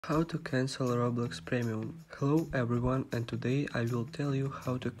How to cancel Roblox Premium. Hello everyone, and today I will tell you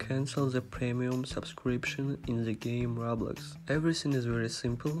how to cancel the premium subscription in the game Roblox. Everything is very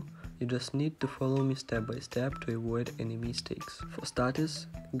simple, you just need to follow me step by step to avoid any mistakes. For starters,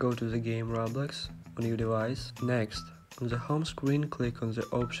 go to the game Roblox on your device. Next, on the home screen click on the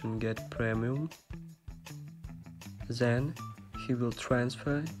option Get Premium. Then he will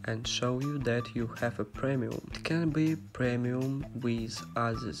transfer and show you that you have a premium. It can be premium with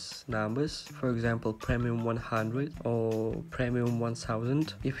other numbers, for example premium 100 or premium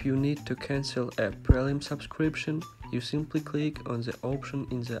 1000. If you need to cancel a prelim subscription, you simply click on the option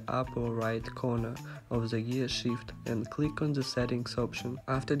in the upper right corner of the gear shift and click on the settings option.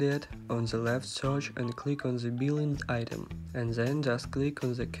 After that, on the left search and click on the billing item, and then just click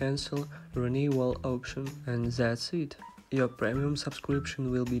on the cancel renewal option, and that's it. Your premium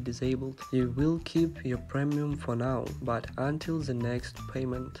subscription will be disabled. You will keep your premium for now, but until the next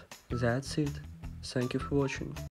payment. That's it. Thank you for watching.